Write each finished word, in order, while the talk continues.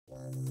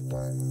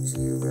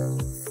101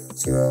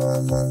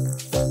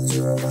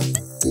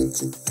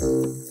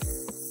 Digital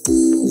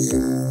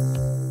Vision.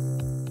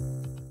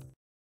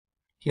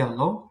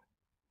 Hello.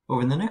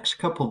 Over the next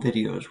couple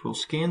videos, we'll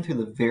scan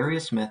through the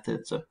various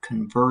methods of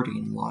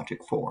converting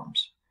logic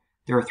forms.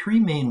 There are three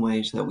main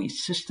ways that we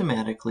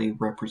systematically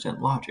represent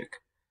logic: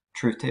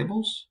 truth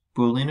tables,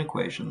 Boolean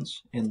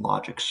equations, and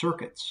logic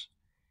circuits.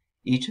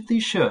 Each of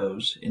these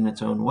shows, in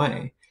its own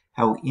way,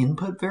 how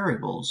input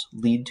variables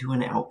lead to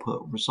an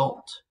output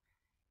result.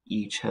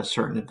 Each has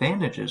certain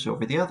advantages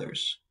over the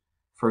others.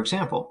 For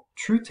example,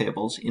 truth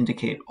tables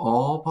indicate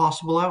all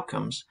possible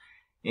outcomes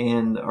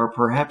and are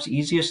perhaps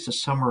easiest to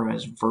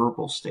summarize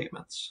verbal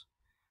statements,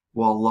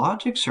 while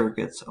logic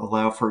circuits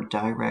allow for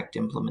direct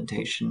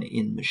implementation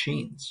in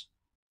machines.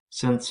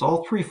 Since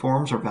all three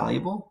forms are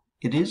valuable,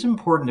 it is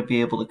important to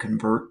be able to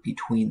convert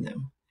between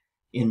them.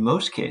 In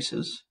most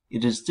cases,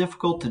 it is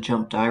difficult to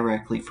jump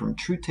directly from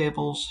truth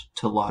tables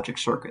to logic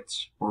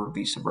circuits, or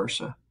vice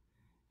versa.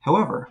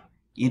 However,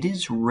 it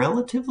is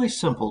relatively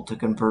simple to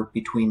convert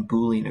between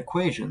Boolean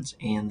equations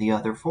and the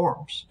other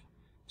forms.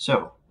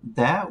 So,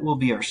 that will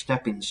be our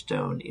stepping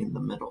stone in the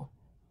middle.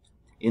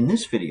 In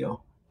this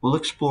video, we'll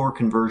explore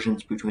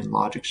conversions between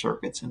logic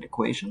circuits and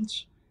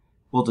equations.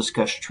 We'll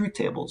discuss truth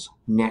tables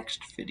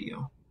next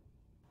video.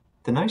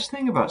 The nice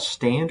thing about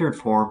standard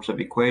forms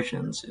of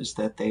equations is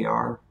that they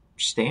are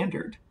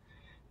standard,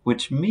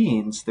 which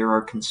means there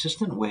are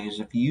consistent ways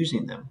of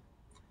using them.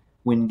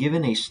 When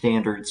given a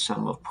standard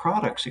sum of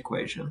products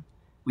equation,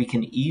 we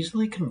can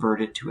easily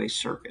convert it to a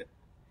circuit.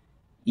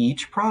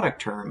 Each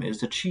product term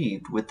is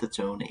achieved with its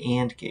own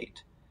AND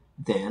gate.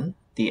 Then,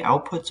 the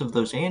outputs of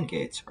those AND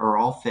gates are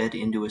all fed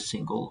into a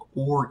single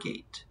OR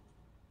gate.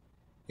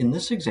 In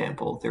this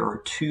example, there are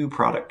two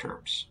product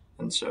terms,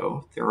 and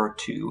so there are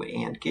two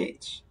AND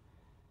gates.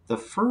 The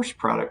first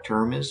product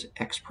term is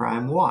x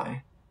prime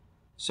y.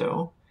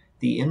 So,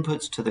 the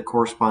inputs to the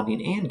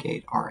corresponding AND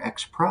gate are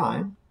x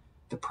prime,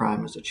 the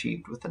prime is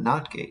achieved with the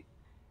NOT gate,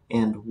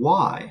 and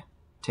y,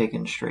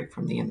 taken straight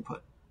from the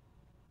input.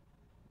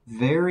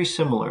 Very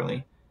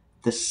similarly,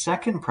 the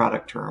second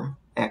product term,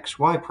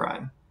 xy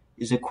prime,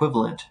 is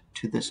equivalent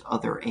to this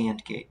other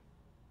AND gate.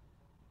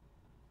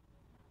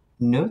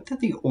 Note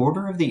that the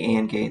order of the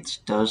AND gates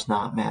does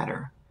not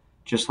matter,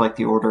 just like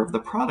the order of the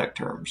product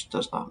terms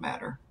does not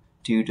matter,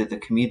 due to the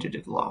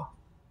commutative law.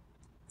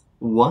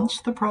 Once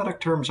the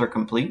product terms are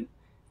complete,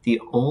 the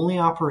only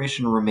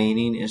operation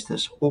remaining is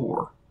this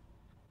OR,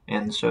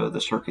 and so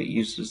the circuit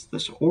uses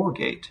this OR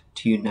gate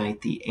to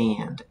unite the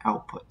AND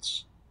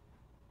outputs.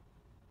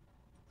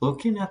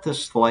 Looking at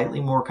this slightly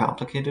more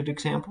complicated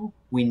example,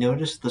 we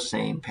notice the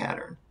same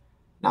pattern: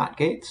 NOT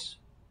gates,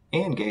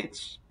 AND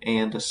gates,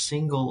 and a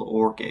single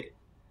OR gate.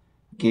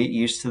 Get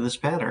used to this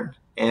pattern.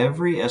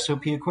 Every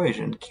SOP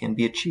equation can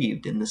be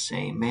achieved in the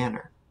same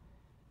manner.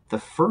 The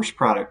first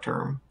product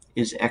term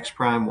is x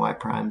prime, y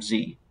prime,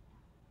 z.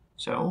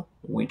 So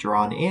we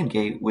draw an AND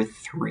gate with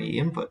three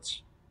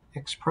inputs: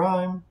 x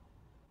prime,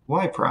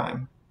 y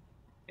prime,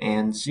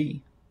 and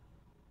z.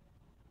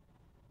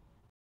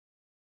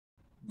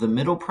 The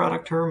middle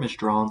product term is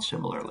drawn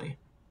similarly.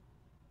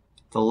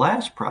 The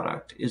last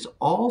product is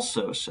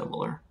also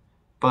similar,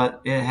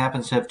 but it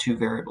happens to have two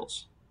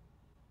variables.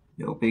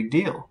 No big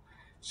deal.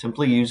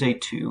 Simply use a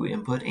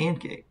two-input AND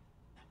gate.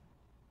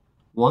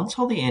 Once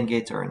all the AND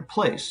gates are in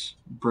place,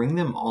 bring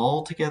them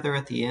all together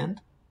at the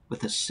end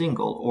with a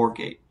single OR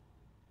gate.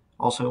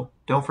 Also,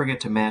 don't forget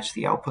to match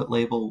the output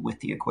label with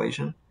the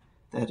equation.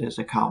 That is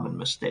a common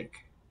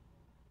mistake.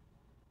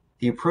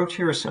 The approach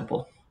here is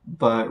simple,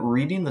 but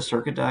reading the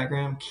circuit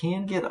diagram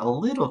can get a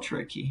little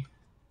tricky.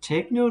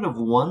 Take note of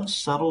one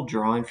subtle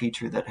drawing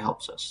feature that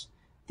helps us: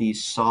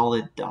 these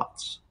solid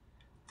dots.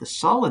 The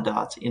solid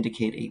dots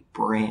indicate a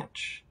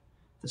branch.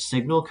 The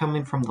signal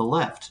coming from the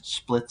left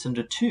splits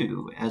into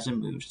two as it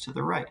moves to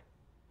the right.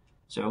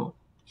 So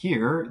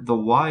here, the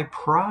y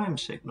prime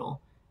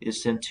signal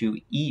is sent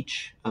to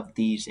each of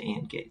these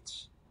AND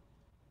gates.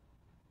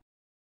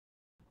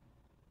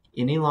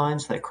 Any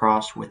lines that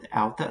cross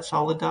without that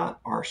solid dot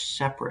are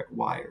separate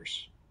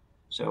wires.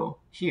 So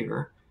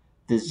here,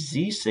 the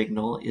z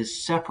signal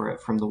is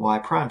separate from the y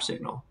prime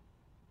signal,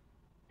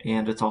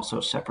 and it's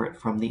also separate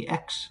from the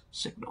x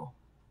signal.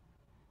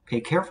 Pay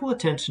careful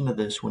attention to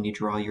this when you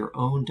draw your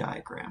own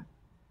diagram.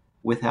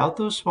 Without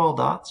those small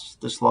dots,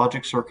 this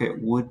logic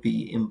circuit would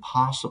be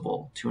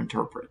impossible to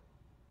interpret.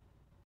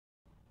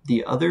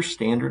 The other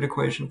standard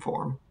equation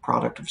form,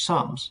 product of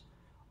sums,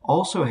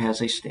 also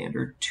has a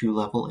standard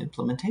two-level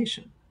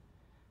implementation.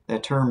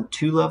 That term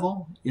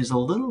two-level is a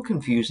little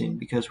confusing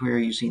because we are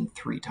using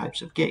three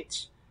types of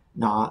gates: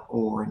 NOT,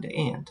 OR, and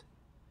AND.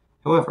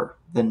 However,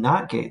 the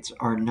NOT gates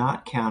are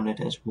not counted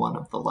as one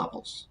of the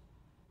levels.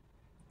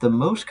 The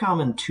most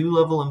common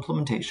two-level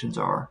implementations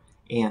are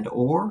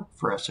AND/OR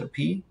for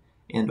SOP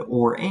and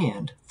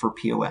OR/AND for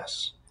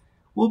POS.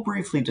 We'll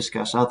briefly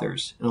discuss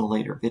others in a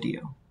later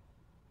video.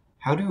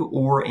 How do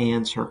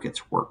OR/AND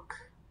circuits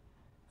work?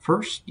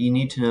 First, you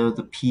need to know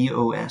the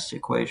POS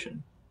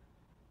equation.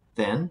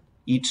 Then,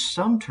 each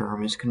sum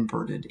term is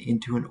converted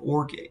into an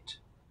OR gate.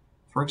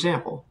 For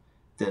example,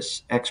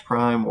 this x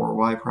prime or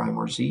y prime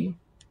or z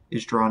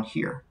is drawn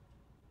here.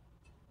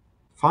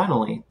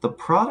 Finally, the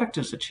product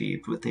is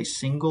achieved with a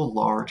single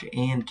large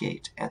AND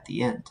gate at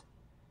the end.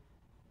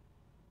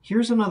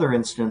 Here's another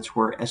instance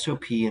where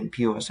SOP and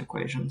POS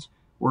equations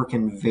work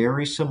in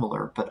very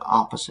similar but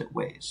opposite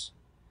ways.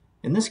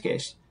 In this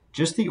case,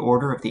 just the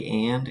order of the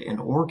AND and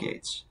OR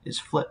gates is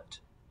flipped.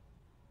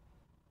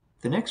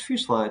 The next few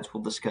slides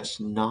will discuss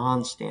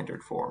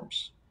non-standard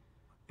forms.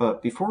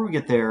 But before we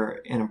get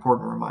there, an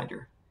important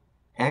reminder.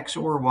 X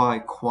or Y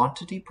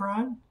quantity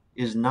prime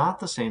is not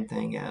the same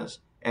thing as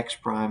X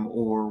prime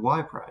or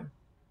Y prime.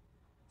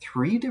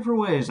 3 different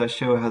ways I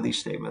show how these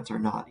statements are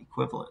not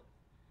equivalent.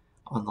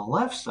 On the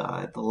left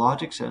side, the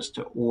logic says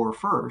to OR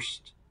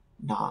first,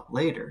 not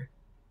later.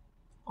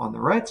 On the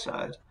right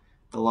side,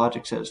 the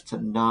logic says to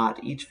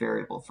not each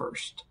variable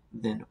first,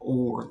 then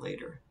OR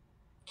later.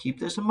 Keep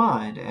this in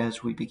mind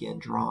as we begin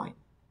drawing.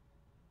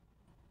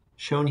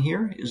 Shown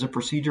here is a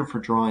procedure for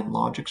drawing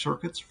logic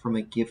circuits from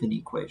a given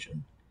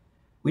equation.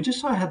 We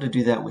just saw how to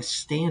do that with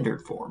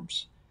standard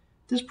forms.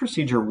 This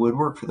procedure would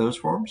work for those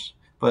forms,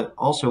 but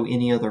also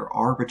any other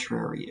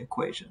arbitrary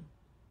equation.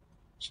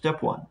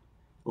 Step 1.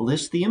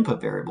 List the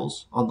input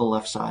variables on the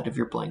left side of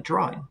your blank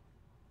drawing.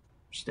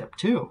 Step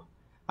 2.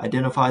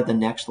 Identify the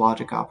next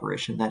logic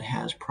operation that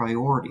has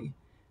priority.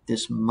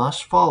 This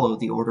must follow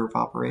the order of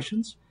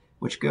operations,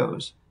 which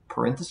goes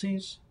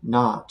parentheses,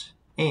 not,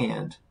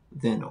 and,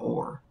 then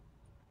OR.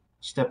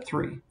 Step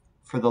 3.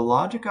 For the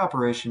logic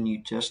operation you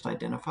just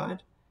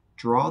identified,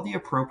 draw the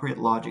appropriate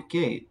logic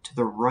gate to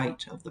the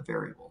right of the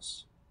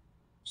variables.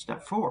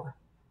 Step 4.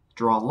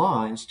 Draw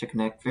lines to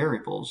connect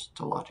variables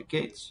to logic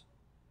gates.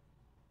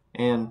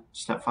 And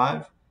step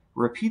 5.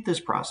 Repeat this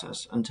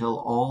process until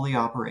all the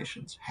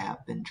operations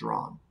have been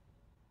drawn.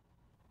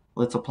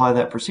 Let's apply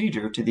that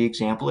procedure to the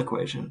example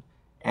equation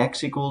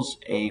x equals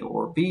a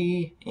or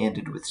b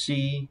ANDed with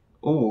c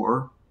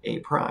or a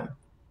prime.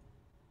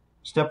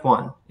 Step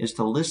 1 is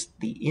to list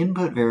the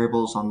input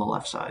variables on the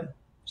left side.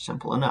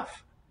 Simple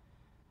enough.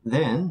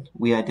 Then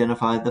we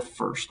identify the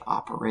first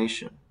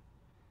operation.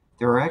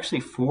 There are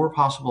actually 4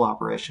 possible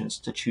operations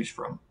to choose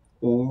from: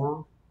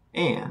 OR,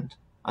 AND,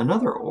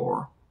 another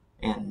OR,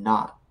 and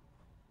NOT.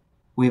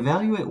 We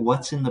evaluate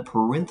what's in the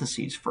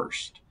parentheses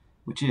first,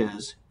 which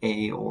is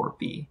A or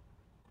B.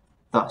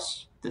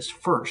 Thus, this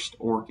first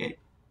OR gate.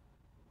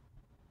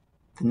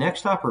 The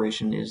next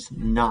operation is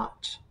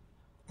NOT.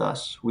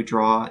 Thus, we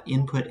draw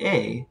input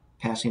A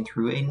passing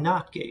through a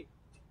NOT gate.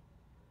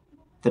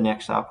 The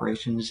next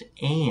operation is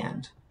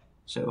AND,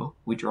 so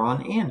we draw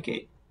an AND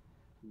gate.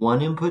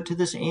 One input to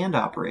this AND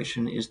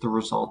operation is the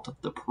result of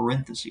the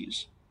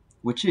parentheses,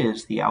 which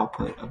is the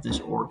output of this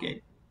OR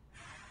gate.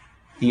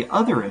 The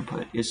other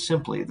input is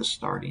simply the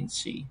starting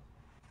C.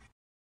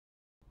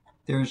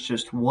 There's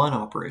just one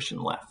operation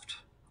left.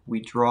 We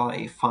draw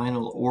a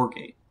final OR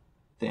gate,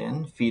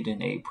 then feed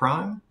in A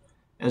prime,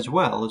 as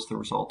well as the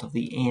result of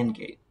the AND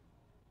gate.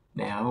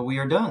 Now we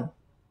are done,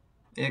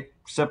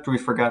 except we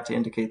forgot to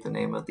indicate the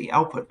name of the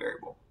output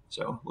variable,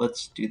 so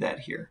let's do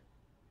that here.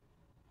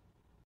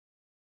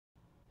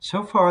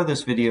 So far,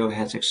 this video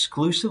has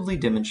exclusively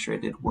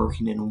demonstrated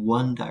working in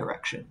one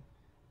direction.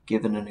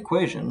 Given an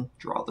equation,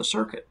 draw the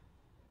circuit.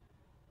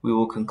 We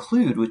will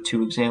conclude with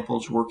 2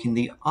 examples working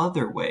the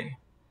other way.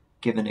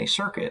 Given a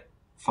circuit,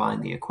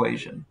 find the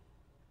equation.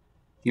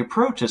 The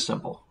approach is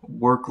simple.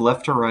 Work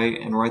left to right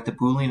and write the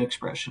Boolean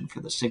expression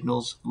for the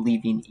signals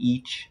leaving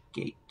each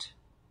gate.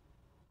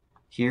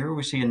 Here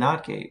we see a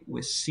NOT gate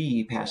with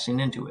C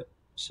passing into it,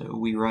 so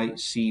we write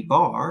C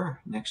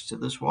bar next to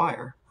this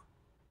wire.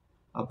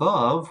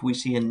 Above, we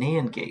see a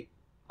NAND gate.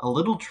 A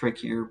little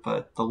trickier,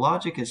 but the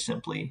logic is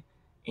simply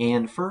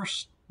AND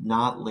first,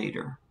 not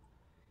later.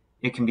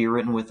 It can be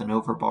written with an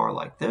overbar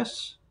like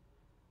this,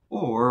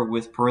 or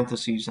with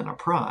parentheses and a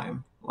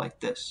prime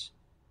like this.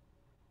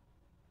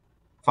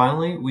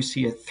 Finally, we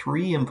see a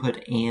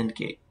 3-input AND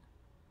gate.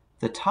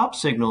 The top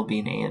signal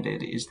being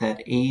ANDed is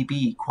that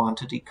AB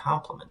quantity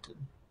complemented.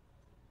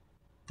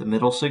 The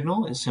middle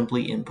signal is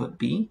simply input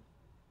B.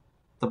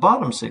 The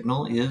bottom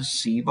signal is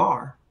C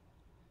bar.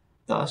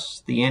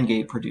 Thus, the AND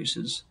gate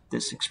produces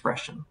this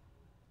expression.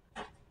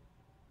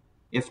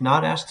 If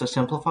not asked to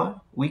simplify,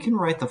 we can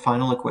write the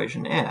final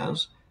equation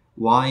as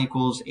y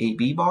equals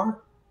AB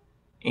bar,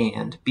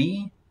 and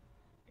B,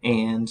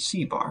 and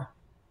C bar.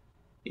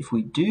 If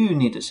we do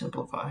need to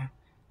simplify,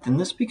 then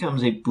this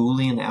becomes a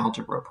Boolean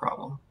algebra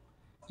problem.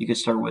 You could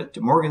start with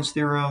De Morgan's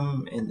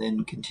theorem and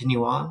then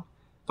continue on,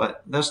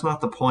 but that's not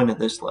the point of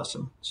this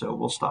lesson, so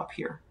we'll stop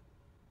here.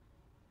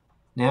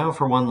 Now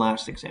for one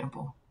last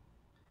example.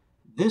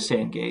 This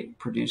AND gate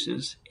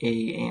produces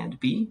A and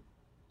B,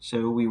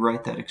 so we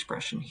write that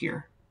expression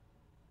here.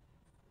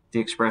 The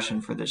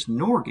expression for this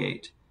NOR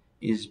gate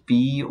is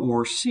B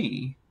or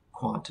C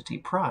quantity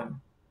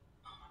prime.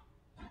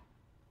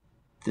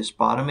 This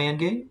bottom AND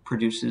gate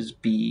produces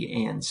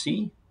B and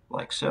C,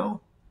 like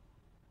so.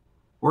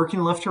 Working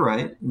left to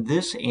right,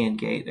 this AND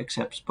gate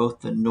accepts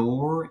both the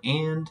NOR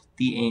and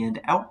the AND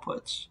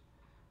outputs,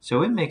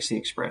 so it makes the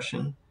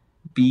expression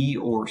B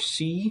or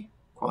C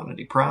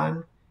quantity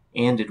prime,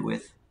 ANDed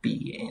with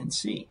B and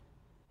C.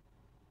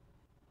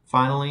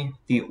 Finally,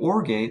 the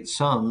OR gate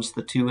sums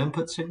the two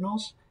input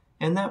signals,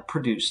 and that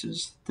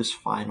produces this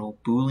final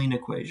Boolean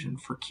equation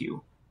for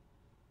Q.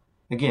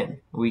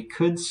 Again, we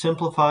could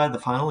simplify the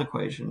final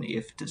equation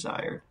if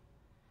desired.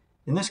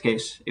 In this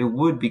case, it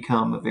would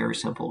become a very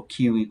simple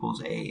Q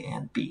equals A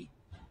and B.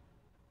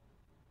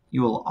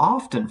 You will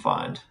often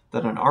find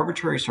that an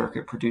arbitrary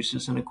circuit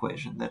produces an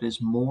equation that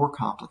is more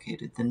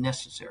complicated than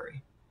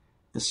necessary.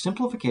 The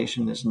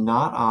simplification is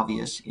not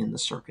obvious in the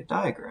circuit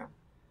diagram,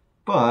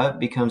 but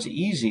becomes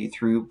easy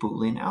through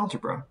Boolean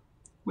algebra,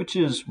 which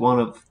is one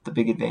of the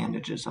big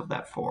advantages of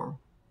that form.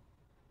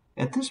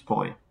 At this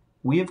point,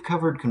 we have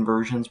covered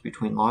conversions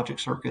between logic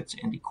circuits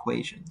and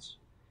equations.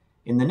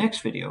 In the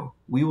next video,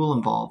 we will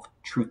involve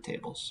truth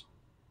tables.